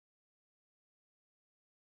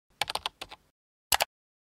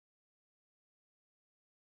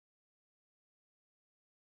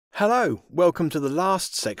Hello, welcome to the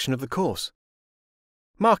last section of the course.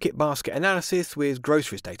 Market basket analysis with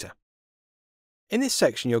groceries data. In this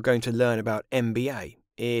section you're going to learn about MBA,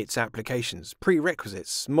 its applications,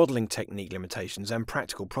 prerequisites, modelling technique limitations and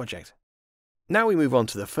practical project. Now we move on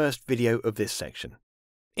to the first video of this section.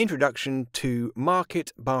 Introduction to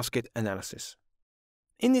Market Basket Analysis.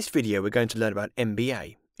 In this video we're going to learn about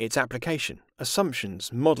MBA, its application,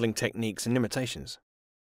 assumptions, modelling techniques and limitations.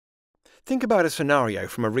 Think about a scenario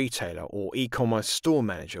from a retailer or e-commerce store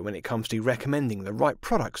manager when it comes to recommending the right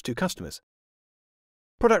products to customers.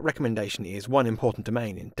 Product recommendation is one important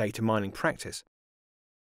domain in data mining practice.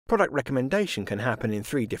 Product recommendation can happen in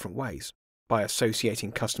three different ways: by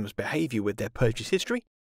associating customers' behavior with their purchase history,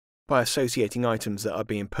 by associating items that are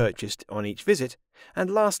being purchased on each visit,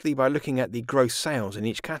 and lastly by looking at the gross sales in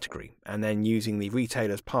each category and then using the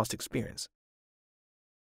retailer's past experience.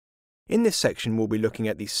 In this section we'll be looking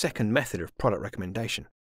at the second method of product recommendation,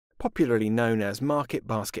 popularly known as Market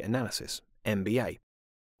Basket Analysis, MBA,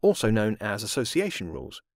 also known as association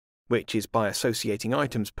rules, which is by associating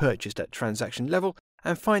items purchased at transaction level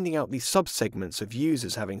and finding out the subsegments of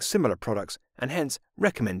users having similar products and hence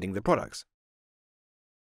recommending the products.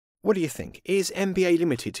 What do you think? Is MBA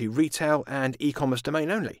limited to retail and e-commerce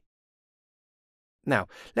domain only? Now,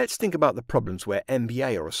 let's think about the problems where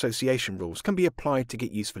MBA or association rules can be applied to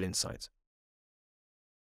get useful insights.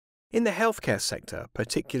 In the healthcare sector,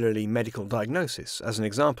 particularly medical diagnosis, as an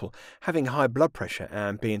example, having high blood pressure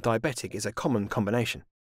and being diabetic is a common combination.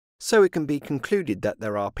 So it can be concluded that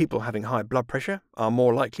there are people having high blood pressure are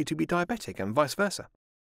more likely to be diabetic and vice versa.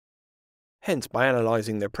 Hence, by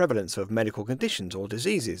analysing the prevalence of medical conditions or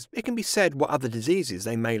diseases, it can be said what other diseases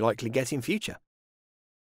they may likely get in future.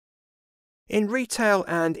 In retail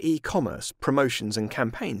and e-commerce, promotions and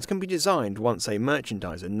campaigns can be designed once a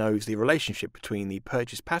merchandiser knows the relationship between the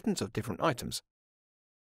purchase patterns of different items.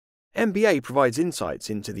 MBA provides insights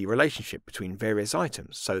into the relationship between various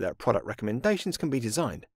items so that product recommendations can be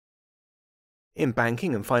designed. In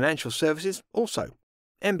banking and financial services, also,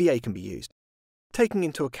 MBA can be used, taking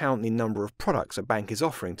into account the number of products a bank is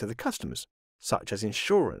offering to the customers, such as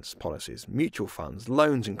insurance policies, mutual funds,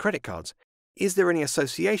 loans and credit cards. Is there any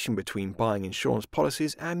association between buying insurance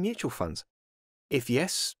policies and mutual funds? If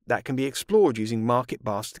yes, that can be explored using market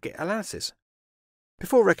basket analysis.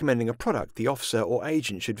 Before recommending a product, the officer or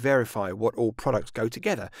agent should verify what all products go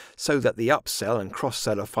together so that the upsell and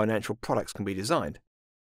cross-sell of financial products can be designed.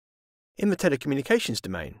 In the telecommunications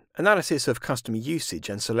domain, analysis of customer usage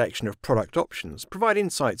and selection of product options provide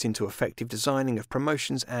insights into effective designing of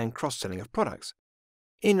promotions and cross-selling of products.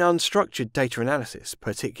 In unstructured data analysis,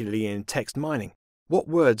 particularly in text mining, what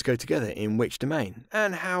words go together in which domain,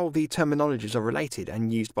 and how the terminologies are related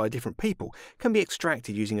and used by different people can be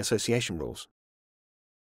extracted using association rules.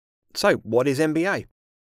 So, what is MBA?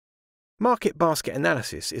 Market basket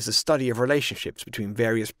analysis is the study of relationships between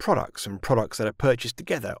various products and products that are purchased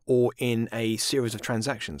together or in a series of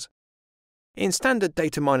transactions. In standard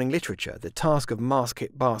data mining literature, the task of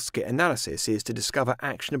market basket analysis is to discover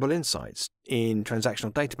actionable insights in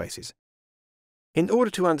transactional databases. In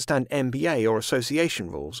order to understand MBA or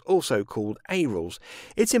association rules, also called A rules,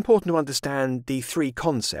 it's important to understand the three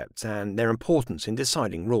concepts and their importance in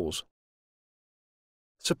deciding rules.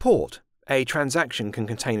 Support. A transaction can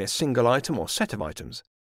contain a single item or set of items.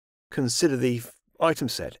 Consider the item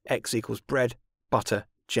set X equals bread, butter,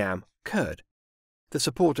 jam, curd. The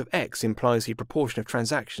support of X implies the proportion of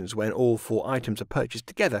transactions when all four items are purchased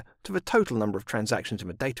together to the total number of transactions in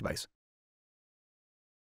a database.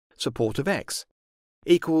 Support of X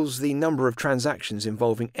equals the number of transactions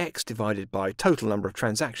involving X divided by total number of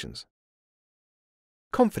transactions.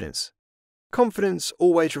 Confidence. Confidence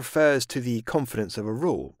always refers to the confidence of a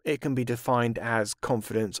rule. It can be defined as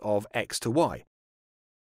confidence of X to Y.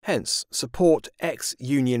 Hence, support X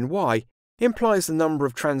union Y implies the number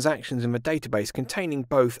of transactions in the database containing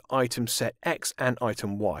both item set X and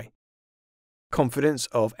item Y. Confidence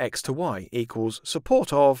of X to Y equals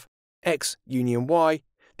support of X union Y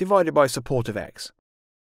divided by support of X.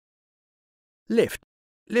 Lift.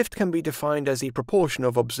 Lift can be defined as the proportion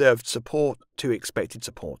of observed support to expected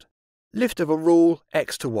support. Lift of a rule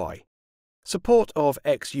X to Y. Support of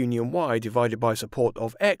X union Y divided by support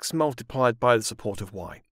of X multiplied by the support of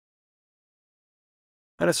Y.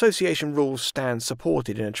 An association rule stands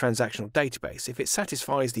supported in a transactional database if it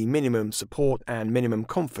satisfies the minimum support and minimum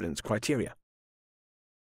confidence criteria.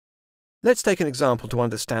 Let's take an example to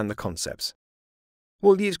understand the concepts.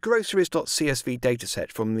 We'll use groceries.csv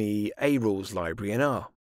dataset from the A rules library in R.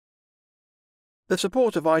 The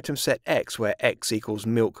support of item set X where X equals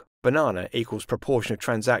milk, banana equals proportion of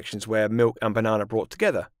transactions where milk and banana brought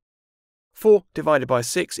together. 4 divided by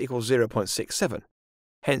 6 equals 0.67.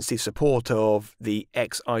 Hence the support of the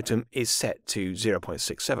X item is set to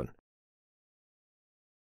 0.67.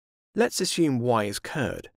 Let's assume Y is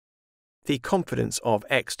curd. The confidence of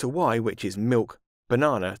X to Y, which is milk,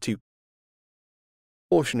 banana, to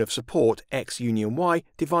portion of support X union Y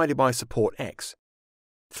divided by support X.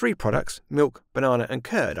 3 products, milk, banana and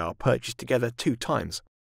curd, are purchased together 2 times.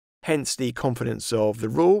 Hence the confidence of the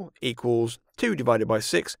rule equals 2 divided by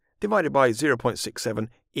 6 divided by 0.67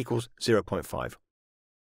 equals 0.5.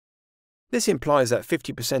 This implies that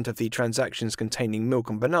 50% of the transactions containing milk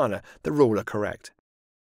and banana, the rule are correct.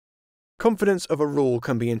 Confidence of a rule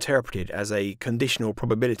can be interpreted as a conditional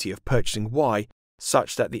probability of purchasing Y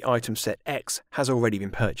such that the item set X has already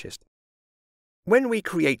been purchased. When we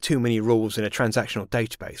create too many rules in a transactional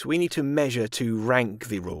database, we need to measure to rank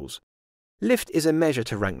the rules. Lift is a measure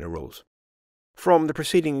to rank the rules. From the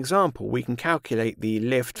preceding example, we can calculate the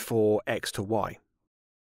lift for X to Y.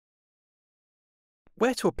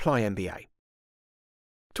 Where to apply MBA?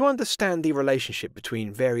 To understand the relationship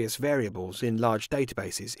between various variables in large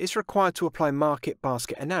databases, it's required to apply market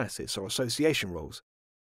basket analysis or association rules.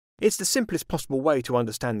 It's the simplest possible way to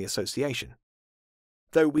understand the association.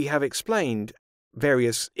 Though we have explained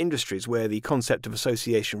various industries where the concept of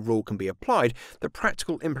association rule can be applied, the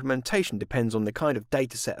practical implementation depends on the kind of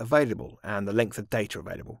dataset available and the length of data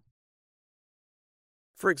available.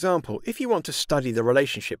 For example, if you want to study the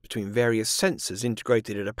relationship between various sensors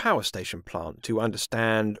integrated at a power station plant to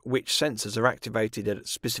understand which sensors are activated at a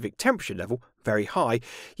specific temperature level, very high,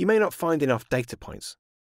 you may not find enough data points.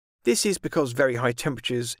 This is because very high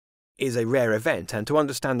temperatures is a rare event, and to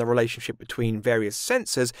understand the relationship between various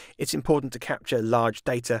sensors, it's important to capture large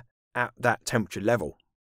data at that temperature level.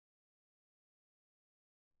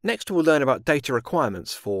 Next, we'll learn about data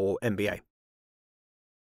requirements for MBA.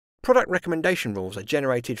 Product recommendation rules are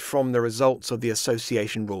generated from the results of the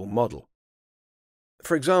association rule model.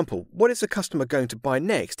 For example, what is the customer going to buy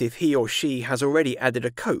next if he or she has already added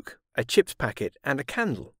a Coke, a chips packet, and a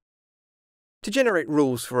candle? To generate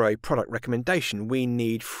rules for a product recommendation, we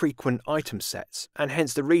need frequent item sets, and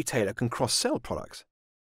hence the retailer can cross-sell products.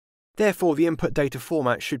 Therefore, the input data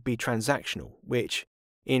format should be transactional, which,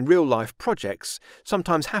 in real-life projects,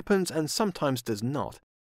 sometimes happens and sometimes does not.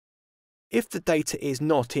 If the data is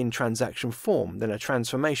not in transaction form, then a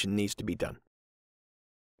transformation needs to be done.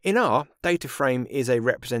 In R, data frame is a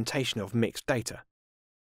representation of mixed data.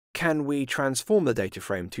 Can we transform the data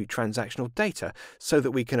frame to transactional data so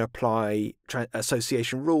that we can apply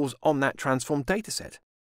association rules on that transformed dataset?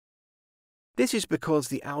 This is because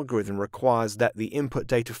the algorithm requires that the input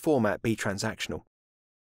data format be transactional.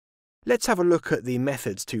 Let's have a look at the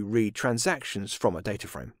methods to read transactions from a data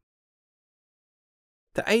frame.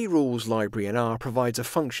 The A-rules library in R provides a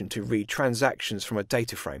function to read transactions from a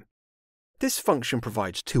data frame. This function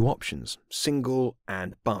provides 2 options, single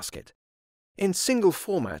and basket. In single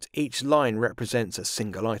format, each line represents a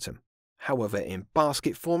single item. However, in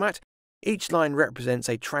basket format, each line represents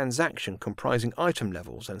a transaction comprising item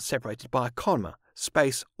levels and separated by a comma,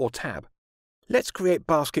 space, or tab. Let's create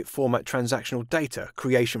basket format transactional data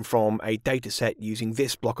creation from a dataset using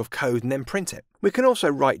this block of code and then print it. We can also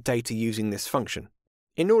write data using this function.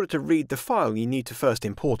 In order to read the file, you need to first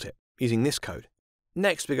import it, using this code.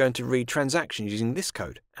 Next, we're going to read transactions using this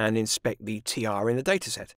code and inspect the TR in the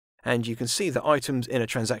dataset, and you can see the items in a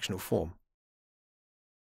transactional form.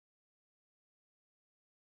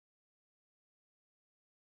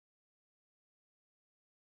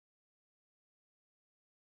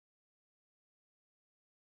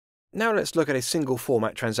 Now let's look at a single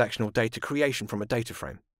format transactional data creation from a data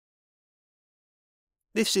frame.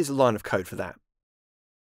 This is a line of code for that.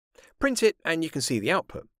 Print it and you can see the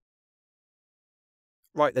output.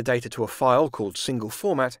 Write the data to a file called single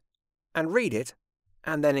format and read it,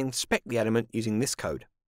 and then inspect the element using this code.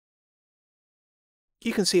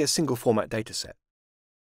 You can see a single format dataset.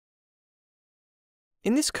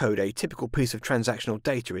 In this code, a typical piece of transactional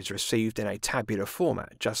data is received in a tabular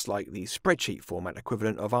format, just like the spreadsheet format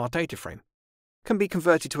equivalent of our data frame. Can be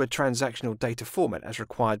converted to a transactional data format as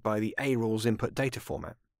required by the A-rules input data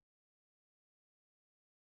format.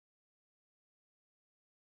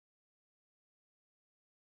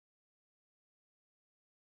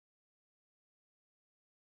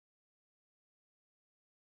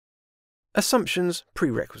 Assumptions,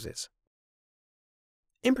 prerequisites.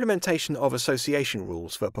 Implementation of association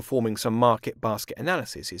rules for performing some market basket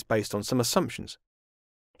analysis is based on some assumptions.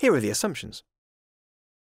 Here are the assumptions.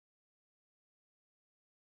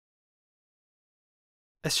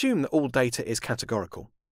 Assume that all data is categorical.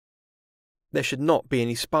 There should not be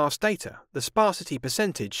any sparse data. The sparsity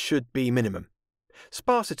percentage should be minimum.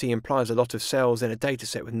 Sparsity implies a lot of cells in a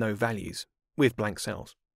dataset with no values, with blank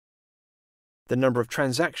cells. The number of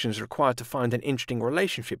transactions required to find an interesting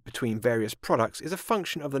relationship between various products is a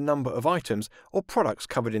function of the number of items or products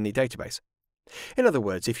covered in the database. In other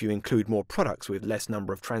words, if you include more products with less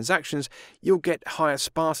number of transactions, you'll get higher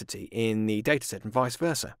sparsity in the dataset and vice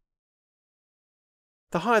versa.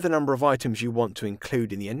 The higher the number of items you want to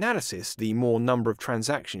include in the analysis, the more number of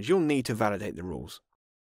transactions you'll need to validate the rules.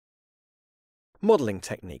 Modeling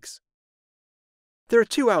techniques. There are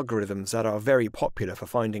two algorithms that are very popular for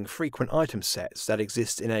finding frequent item sets that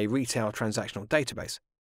exist in a retail transactional database.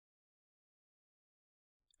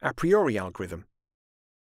 A priori algorithm.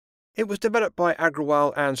 It was developed by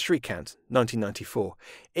Agrawal and Shrikant, 1994.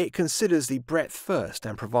 It considers the breadth first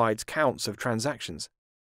and provides counts of transactions.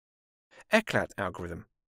 ECLAT algorithm.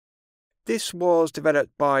 This was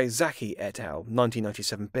developed by Zaki et al.,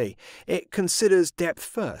 1997b. It considers depth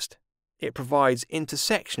first. It provides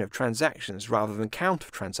intersection of transactions rather than count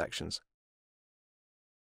of transactions.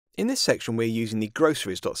 In this section we're using the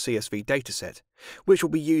groceries.csv dataset, which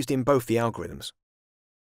will be used in both the algorithms.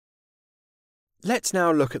 Let's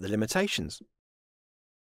now look at the limitations.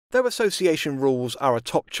 Though association rules are a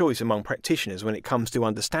top choice among practitioners when it comes to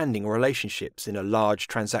understanding relationships in a large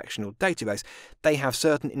transactional database, they have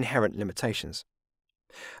certain inherent limitations.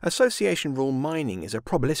 Association rule mining is a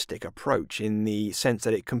probabilistic approach in the sense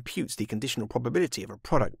that it computes the conditional probability of a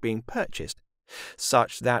product being purchased,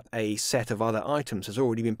 such that a set of other items has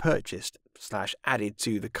already been purchased/added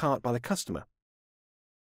to the cart by the customer.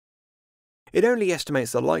 It only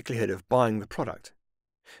estimates the likelihood of buying the product.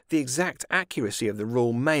 The exact accuracy of the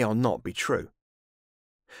rule may or not be true.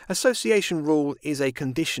 Association rule is a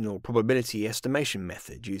conditional probability estimation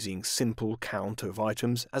method using simple count of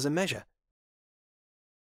items as a measure.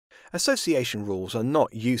 Association rules are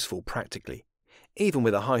not useful practically, even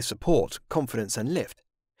with a high support, confidence and lift.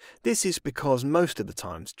 This is because most of the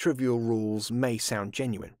times trivial rules may sound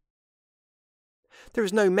genuine. There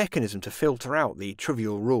is no mechanism to filter out the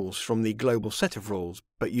trivial rules from the global set of rules,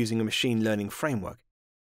 but using a machine learning framework.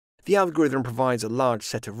 The algorithm provides a large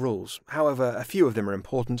set of rules, however a few of them are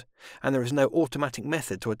important, and there is no automatic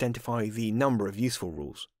method to identify the number of useful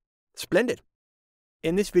rules. Splendid!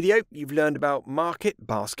 In this video, you've learned about market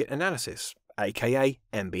basket analysis, aka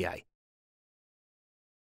MBA.